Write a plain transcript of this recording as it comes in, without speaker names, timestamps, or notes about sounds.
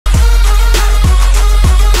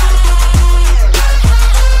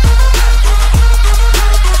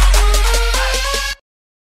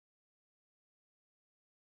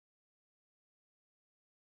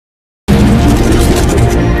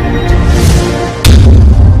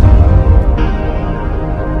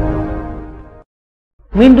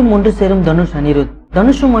மீண்டும் ஒன்று சேரும் தனுஷ் அனிருத்.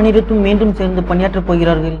 தனுஷும் அனிருத்தும் மீண்டும் சேர்ந்து பணியாற்றப்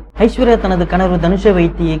போகிறார்கள். ஐஸ்வர்யா தனது கணவர் தனுஷை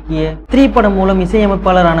வைத்து இயக்கிய 3 படம் மூலம்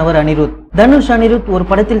இசையமைப்பாளரானவர் அனிருத். தனுஷ் அனிருத் ஒரு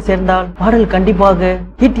படத்தில் சேர்ந்தால் பாடல் கண்டிப்பாக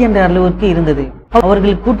ஹிட் என்ற அளவிற்கு இருந்தது.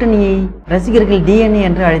 அவர்கள் கூட்டணியை ரசிகர்கள் DNA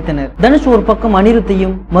என்று அழைத்தனர். தனுஷ் ஒரு பக்கம்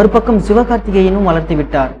அனிருத்தையும் மறுபக்கம் சிவகார்த்திகேயனும் வளர்த்து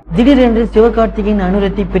விட்டார். திடீரென்று சிவகார்த்திகேயன்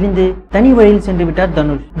அனிருத்தை பிரிந்து தனி வழியில் சென்று விட்டார்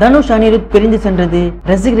தனுஷ். தனுஷ் அனிருத் பிரிந்து சென்றது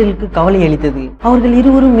ரசிகர்களுக்கு கவலை அளித்தது. அவர்கள்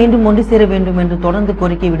இருவரும் மீண்டும் ஒன்று சேர வேண்டும் என்று தொடர்ந்து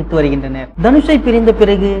கோரிக்கை விடுத்து வருகின்றனர். தனுஷை பிரிந்த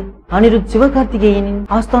பிறகு அனிருத் சிவகார்த்திகேயனின்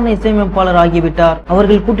ஆஸ்தான இசையமைப்பாளர் ஆகிவிட்டார்.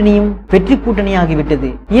 அவர்கள் கூட்டணியும் வெற்றி கூட்டணி ஆகிவிட்டது.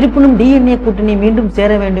 இருப்பினும் DNA கூட்டணி மீண்டும்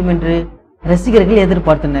சேர வேண்டும் என்று ரசிகர்கள்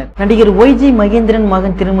எதிர்பார்த்தனர். நடிகர் YG மகேந்திரன்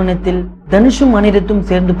மகன் திருமணத்தில் தனுஷும் அனிருத்தும்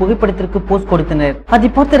சேர்ந்து புகைப்படத்திற்கு போஸ்ட் கொடுத்தனர். அதை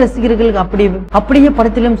பார்த்த ரசிகர்கள் அப்படியே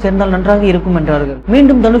படத்திலும் சேர்ந்தால் நன்றாக இருக்கும் என்றார்கள்.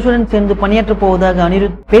 மீண்டும் தனுஷுடன் சேர்ந்து பணியாற்றப் போவதாக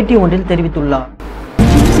அனிருத் பேட்டி ஒன்றில் தெரிவித்துள்ளார்.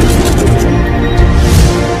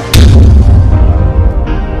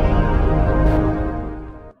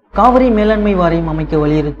 காவிரி மேலாண்மை வாரியம் அமைக்க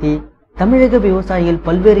வலியுறுத்தி தமிழக விவசாயிகள்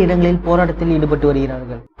பல்வேறு இடங்களில் போராட்டத்தில் ஈடுபட்டு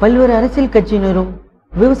வருகிறார்கள். பல்வேறு அரசியல் கட்சியினரும்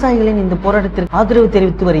விவசாயிகளின் இந்த போராட்டத்திற்கு ஆதரவு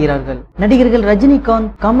தெரிவித்து வருகிறார்கள். நடிகர்கள் ரஜினிகாந்த்,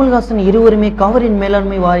 கமல்ஹாசன் இருவருமே காவிரி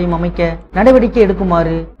மேலாண்மை வாரியம் அமைக்க நடவடிக்கை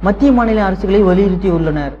எடுக்குமாறு மத்திய மாநில அரசுகளை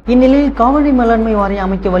வலியுறுத்தியுள்ளனர். இந்நிலையில் காவிரி மேலாண்மை வாரியம்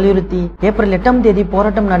அமைக்க வலியுறுத்தி ஏப்ரல் 8ஆம் தேதி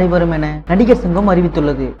போராட்டம் நடைபெறும் என நடிகர் சங்கம்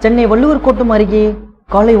அறிவித்துள்ளது. சென்னை வள்ளுவர் கோட்டம் அருகே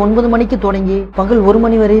காலை 9 மணிக்கு தொடங்கி பகல் 1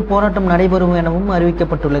 மணி வரை போராட்டம் நடைபெறும் எனவும்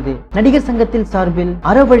அறிவிக்கப்பட்டுள்ளது. நடிகர் சங்கத்தில் சார்பில்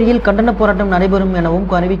அறவழியில் கண்டன போராட்டம் நடைபெறும் எனவும்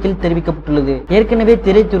அறிவிக்கையில் தெரிவிக்கப்பட்டுள்ளது. ஏற்கனவே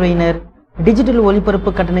திரைத்துறையினர் டிஜிட்டல் ஒளிபரப்பு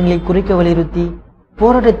கட்டணங்களை குறைக்க வலியுறுத்தி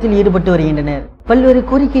போராட்டத்தில் ஈடுபட்டு வருகின்றனர். பல்வேறு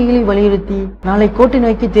கோரிக்கைகளை வலியுறுத்தி நாளை கோட்டை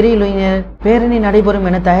நோக்கி திரையுலகினர் பேரணி நடைபெறும்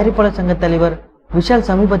என தயாரிப்பாளர் சங்க தலைவர் விஷால்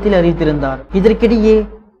சமீபத்தில் அறிவித்திருந்தார். இதற்கிடையே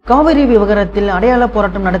காவிரி விவகாரத்தில் அடையாள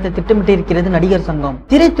போராட்டம் நடத்த திட்டமிட்டிருக்கிறது நடிகர் சங்கம்.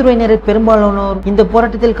 திரைத்துறையினர் பெரும்பாலானோர் இந்த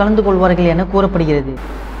போராட்டத்தில் கலந்து கொள்வார்கள் என கூறப்படுகிறது.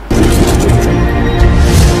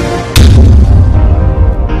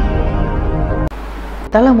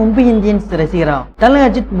 தலா மும்பை இந்தியன்ஸ் ரசிகரா? தல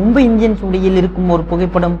அஜித் மும்பை இந்தியன்ஸ் உடையில் இருக்கும் ஒரு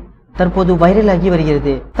புகைப்படம் தற்போது வைரலாகி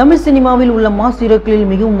வருகிறது. தமிழ் சினிமாவில் உள்ள மாஸ் ஹீரோக்களில்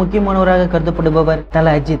மிகவும் முக்கியமானவராக கருதப்படுபவர்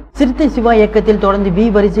தல அஜித். சிறுத்தை சிவா இயக்கத்தில் தொடர்ந்து V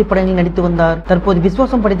வரிசை படங்களில் நடித்து வந்தார். தற்போது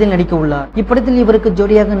விஸ்வாசம் படத்தில் நடிக்க உள்ளார். இப்படத்தில் இவருக்கு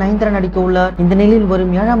ஜோடியாக நயன்தாரா நடிக்க உள்ளார். இந்த நிலையில்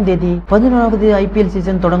வரும் 7ஆம் தேதி 11வது IPL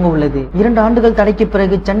சீசன் தொடங்க உள்ளது. 2 ஆண்டுகள் தடைக்கு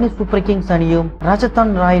பிறகு சென்னை சூப்பர் கிங்ஸ் அணியும்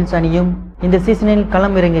ராஜஸ்தான் ராயல்ஸ் அணியும் இந்த சீசனில்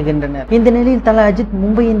களம் இறங்குகின்றனர். இந்த நிலையில் தல அஜித்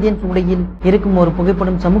மும்பை இந்தியன்ஸ் உடையில் இருக்கும் ஒரு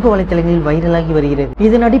புகைப்படம் சமூக வலைதளங்களில் வைரலாகி வருகிறது.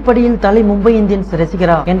 இதன் அடிப்படையில் தலை மும்பை இந்தியன்ஸ்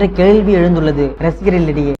ரசிகரா என்ற கேள்வி எழுந்துள்ளது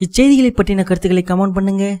ரசிகர்களிடையே. இச்செய்திகளை பற்றின கருத்துக்களை கமெண்ட்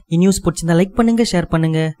பண்ணுங்க. இந்நியூஸ் பிடிச்சிருந்தா லைக் பண்ணுங்க, ஷேர்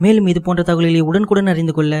பண்ணுங்க. மேலும் இது போன்ற தகவல்களை உடனுக்குடன்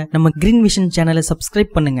அறிந்து கொள்ள நம்ம கிரீன் விஷன் சேனலை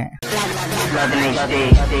சப்ஸ்கிரைப் பண்ணுங்க.